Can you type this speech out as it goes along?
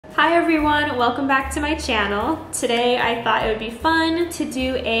Hi everyone, welcome back to my channel. Today I thought it would be fun to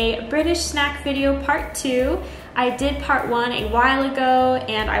do a British snack video part 2. I did part 1 a while ago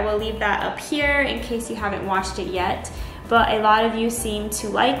and I will leave that up here in case you haven't watched it yet. But a lot of you seem to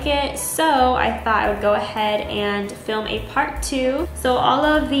like it, so I thought I would go ahead and film a part 2. So all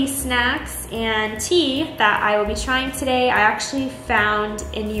of the snacks and tea that I will be trying today, I actually found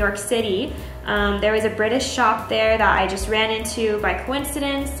in New York City. There was a British shop there that I just ran into by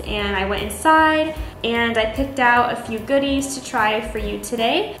coincidence, and I went inside and I picked out a few goodies to try for you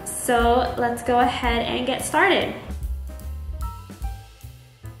today. So let's go ahead and get started.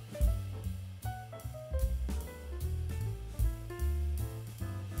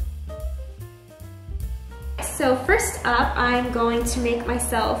 So first up, I'm going to make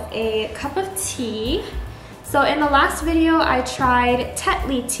myself a cup of tea. So in the last video, I tried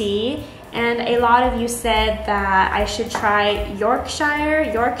Tetley tea, and a lot of you said that I should try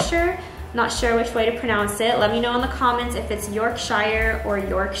Yorkshire. Not sure which way to pronounce it. Let me know in the comments if it's Yorkshire or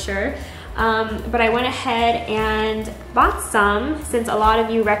Yorkshire. But I went ahead and bought some since a lot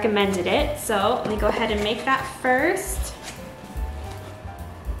of you recommended it. So let me go ahead and make that first.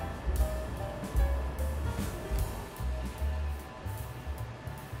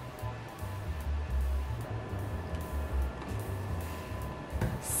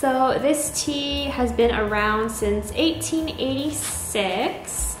 So this tea has been around since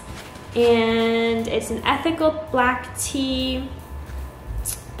 1886, and it's an ethical black tea,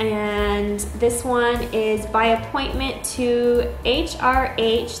 and this one is by appointment to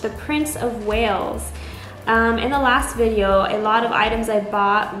HRH, the Prince of Wales. In the last video, a lot of items I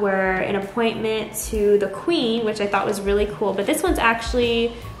bought were an appointment to the Queen, which I thought was really cool, but this one's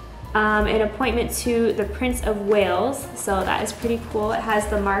actually an appointment to the Prince of Wales, so that is pretty cool. It has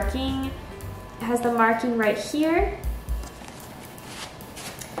the marking. It has the marking right here.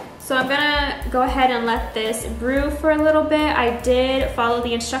 So I'm gonna go ahead and let this brew for a little bit. I did follow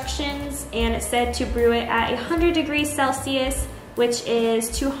the instructions, and it said to brew it at 100 degrees Celsius, which is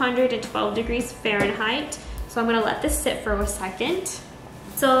 212 degrees Fahrenheit. So I'm gonna let this sit for a second.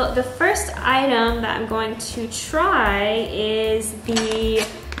 So the first item that I'm going to try is the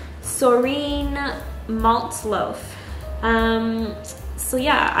Soreen malt loaf. So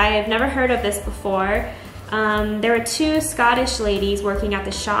yeah, I've never heard of this before. There were two Scottish ladies working at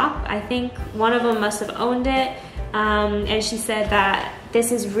the shop. I think one of them must have owned it, and she said that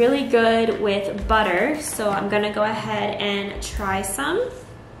this is really good with butter. So I'm gonna go ahead and try some.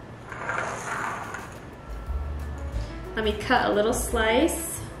 Let me cut a little slice.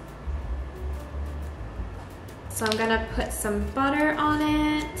 So I'm gonna put some butter on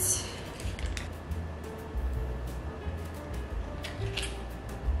it.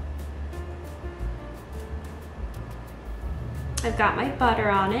 I've got my butter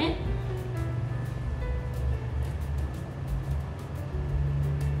on it.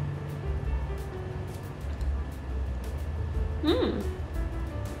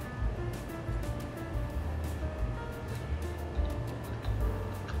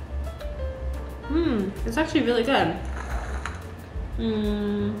 It's actually really good.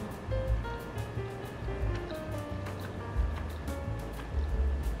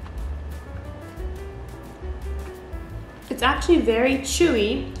 It's actually very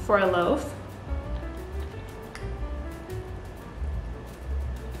chewy for a loaf.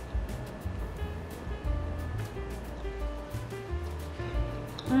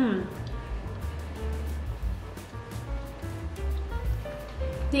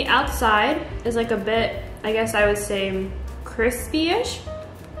 The outside is like a bit, I guess I would say, crispy-ish.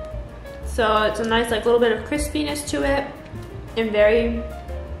 So it's a nice like little bit of crispiness to it, and very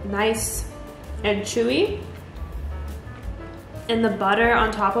nice and chewy. And the butter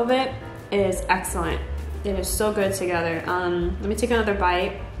on top of it is excellent. It is so good together. Let me take another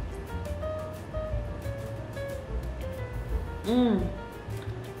bite.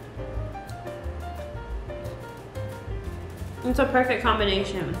 It's a perfect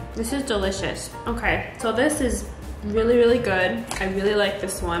combination. This is delicious. Okay, so this is really, really good. I really like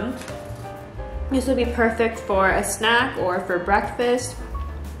this one. This would be perfect for a snack or for breakfast.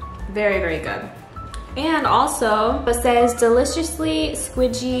 Very, very good. And also, it says deliciously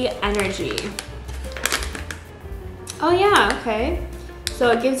squidgy energy. Oh yeah, okay. So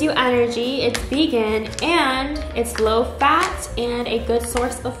it gives you energy, it's vegan, and it's low fat and a good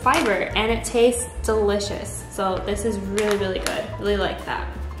source of fiber, and it tastes delicious. So this is really, really good. Really like that.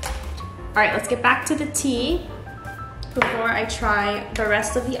 All right, let's get back to the tea before I try the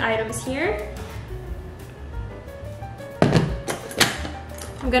rest of the items here.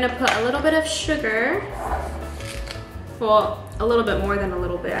 I'm gonna put a little bit of sugar, well, a little bit more than a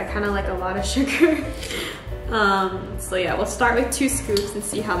little bit. I kind of like a lot of sugar. So yeah, we'll start with 2 scoops and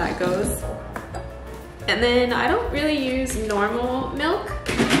see how that goes. And then I don't really use normal milk.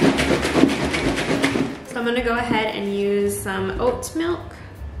 So I'm gonna go ahead and use some oat milk.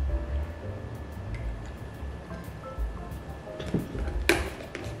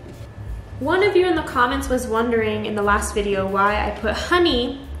 One of you in the comments was wondering in the last video why I put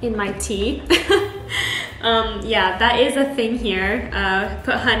honey in my tea. Yeah, that is a thing here.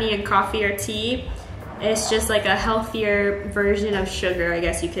 Put honey in coffee or tea. It's just like a healthier version of sugar, I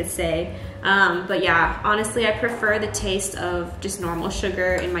guess you could say. But yeah, honestly, I prefer the taste of just normal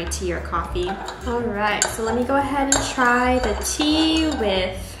sugar in my tea or coffee. All right, so let me go ahead and try the tea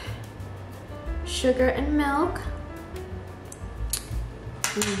with sugar and milk.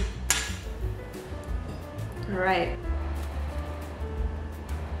 All right.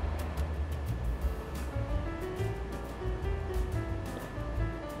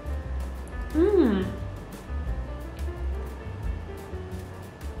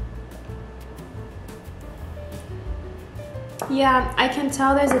 Yeah, I can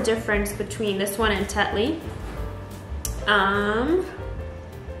tell there's a difference between this one and Tetley.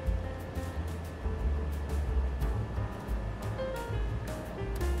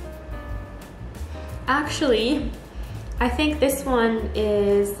 Actually, I think this one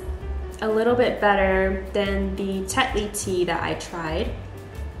is a little bit better than the Tetley tea that I tried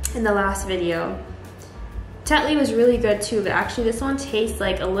in the last video. Tetley was really good too, but actually this one tastes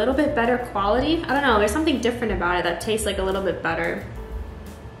like a little bit better quality. I don't know, there's something different about it that tastes like a little bit better.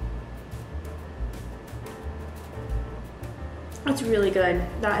 It's really good.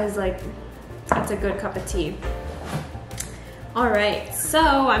 That's a good cup of tea. All right, so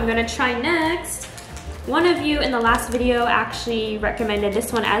I'm gonna try next. One of you in the last video actually recommended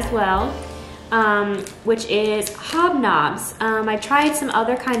this one as well, which is Hobnobs. I tried some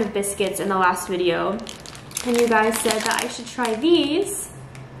other kind of biscuits in the last video, and you guys said that I should try these.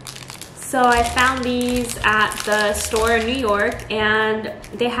 So I found these at the store in New York, and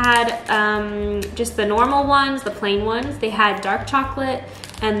they had just the normal ones, the plain ones. They had dark chocolate,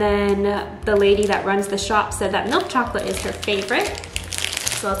 and then the lady that runs the shop said that milk chocolate is her favorite.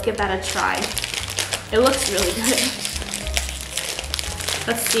 So let's give that a try. It looks really good.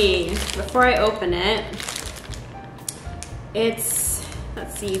 Let's see, before I open it, it's,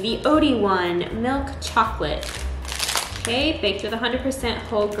 let's see, the Oatly one, milk chocolate. Okay, baked with 100%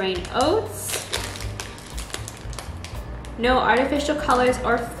 whole grain oats. No artificial colors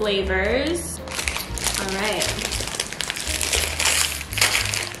or flavors. All right.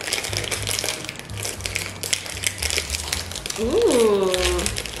 Ooh.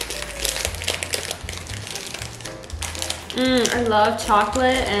 I love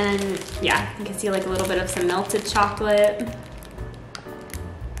chocolate, and yeah, you can see like a little bit of some melted chocolate.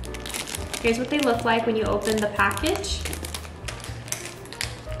 Here's what they look like when you open the package.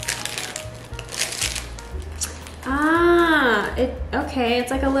 Okay,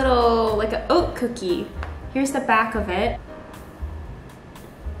 it's like a little, like an oat cookie. Here's the back of it.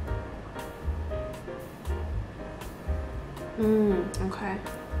 Okay.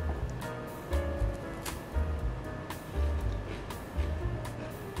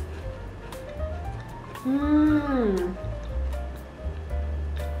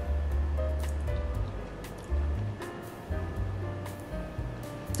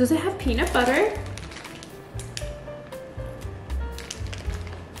 Does it have peanut butter?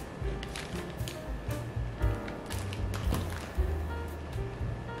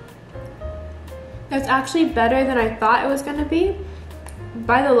 It's actually better than I thought it was gonna be.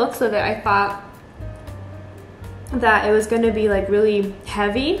 By the looks of it, I thought that it was gonna be like really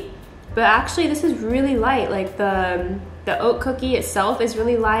heavy, but actually this is really light. Like the oat cookie itself is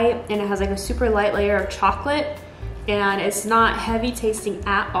really light, and it has like a super light layer of chocolate, and it's not heavy tasting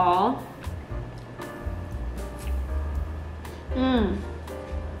at all.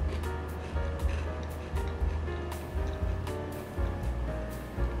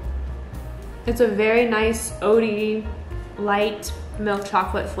 It's a very nice oaty, light milk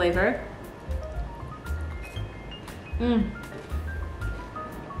chocolate flavor.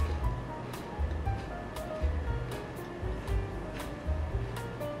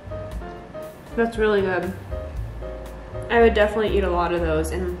 That's really good. I would definitely eat a lot of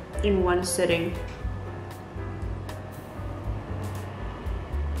those in one sitting.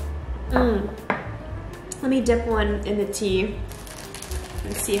 Let me dip one in the tea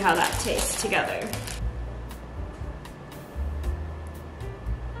and see how that tastes together.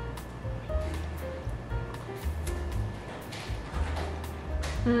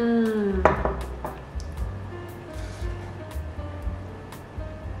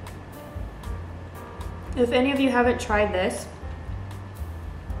 If any of you haven't tried this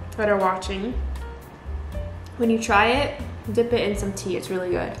that are watching, when you try it, dip it in some tea. It's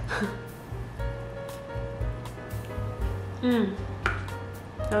really good.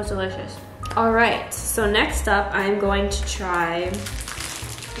 That was delicious. All right, so next up, I'm going to try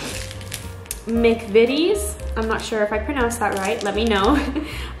McVitie's. I'm not sure if I pronounced that right, let me know.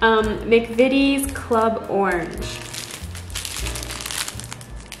 McVitie's Club Orange.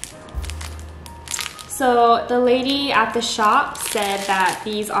 So the lady at the shop said that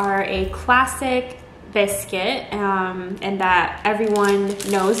these are a classic biscuit and that everyone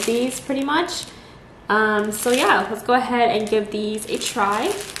knows these pretty much. So yeah, let's go ahead and give these a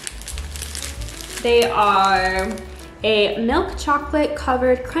try. They are a milk chocolate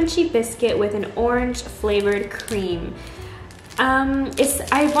covered crunchy biscuit with an orange flavored cream.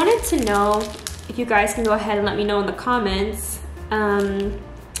 I wanted to know if you guys can go ahead and let me know in the comments.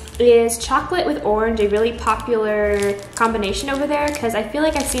 Is chocolate with orange a really popular combination over there? Because I feel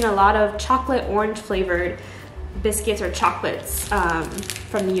like I've seen a lot of chocolate orange flavored biscuits or chocolates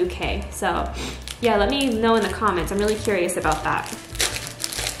from the UK. So yeah, let me know in the comments. I'm really curious about that.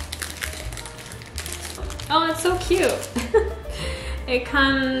 Oh, it's so cute.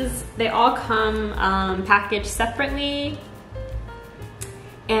 They all come packaged separately,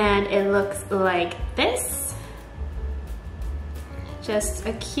 and it looks like this. Just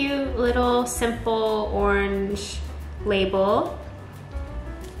a cute little simple orange label.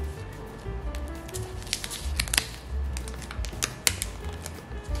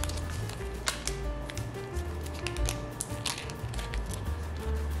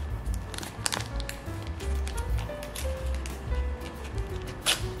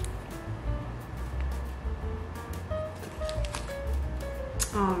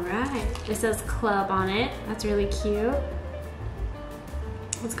 All right, it says club on it. That's really cute.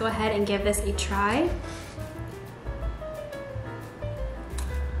 Let's go ahead and give this a try.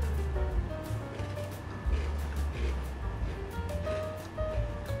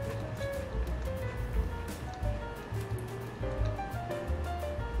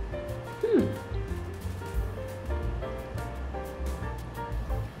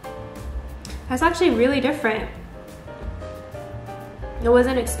 That's actually really different. I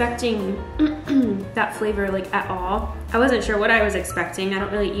wasn't expecting that flavor like at all. I wasn't sure what I was expecting. I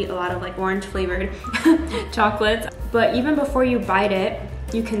don't really eat a lot of like orange flavored chocolates. But even before you bite it,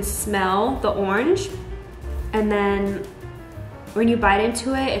 you can smell the orange. And then when you bite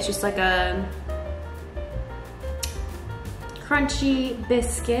into it, it's just like a crunchy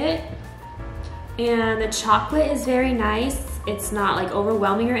biscuit. And the chocolate is very nice. It's not like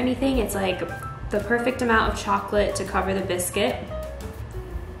overwhelming or anything. It's like the perfect amount of chocolate to cover the biscuit.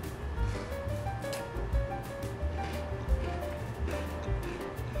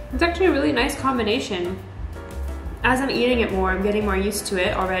 It's actually a really nice combination. As I'm eating it more, I'm getting more used to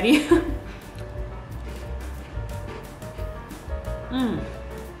it already.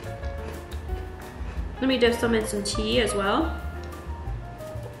 Let me dip some in some tea as well.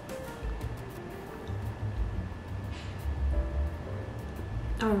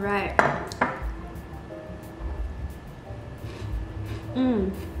 All right.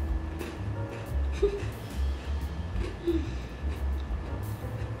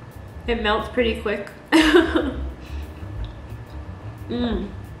 It melts pretty quick.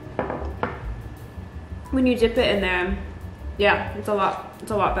 When you dip it in there, yeah, it's a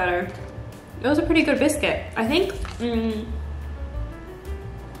lot better. It was a pretty good biscuit. I think I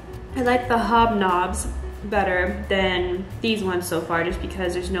like the hobnobs better than these ones so far, just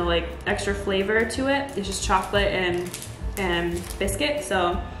because there's no like extra flavor to it. It's just chocolate and biscuit.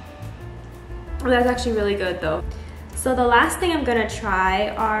 So that's actually really good though. So the last thing I'm gonna try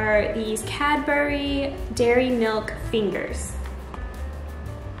are these Cadbury Dairy Milk Fingers.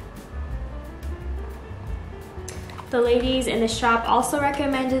 The ladies in the shop also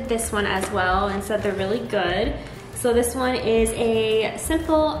recommended this one as well and said they're really good. So this one is a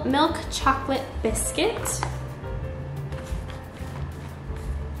simple milk chocolate biscuit.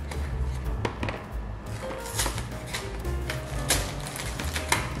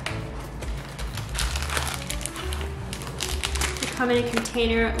 Come in a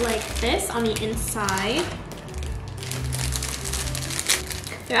container like this on the inside.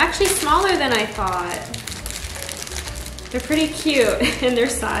 They're actually smaller than I thought. They're pretty cute in their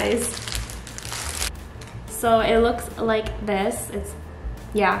size. So it looks like this. It's,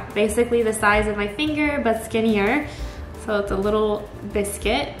 yeah, basically the size of my finger, but skinnier. So it's a little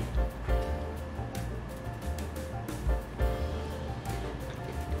biscuit.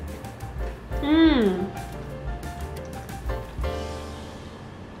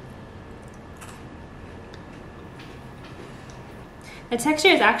 The texture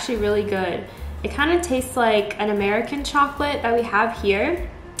is actually really good. It kind of tastes like an American chocolate that we have here.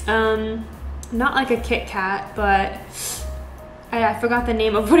 Not like a Kit Kat, but I forgot the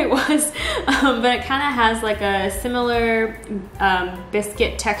name of what it was. But it kind of has like a similar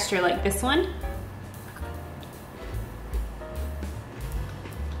biscuit texture like this one.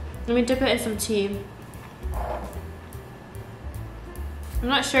 Let me dip it in some tea. I'm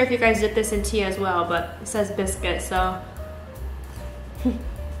not sure if you guys dip this in tea as well, but it says biscuit, so.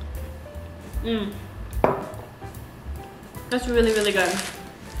 That's really, really good.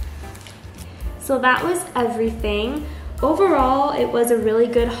 So that was everything. Overall, it was a really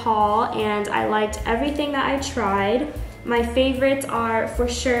good haul and I liked everything that I tried. My favorites are for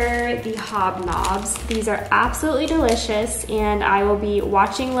sure the hobnobs. These are absolutely delicious and I will be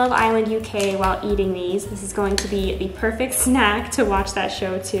watching Love Island UK while eating these. This is going to be the perfect snack to watch that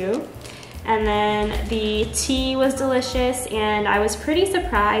show too. And then the tea was delicious and I was pretty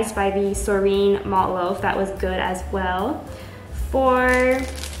surprised by the Soreen malt loaf. That was good as well. For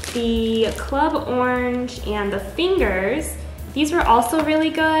the Club Orange and the fingers, these were also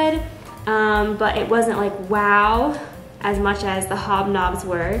really good, but it wasn't like wow as much as the hobnobs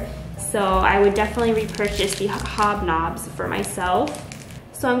were. So I would definitely repurchase the hobnobs for myself.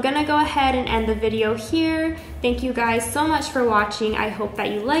 So I'm gonna go ahead and end the video here. Thank you guys so much for watching. I hope that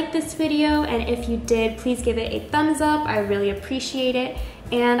you liked this video, and if you did, please give it a thumbs up. I really appreciate it,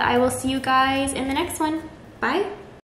 and I will see you guys in the next one. Bye.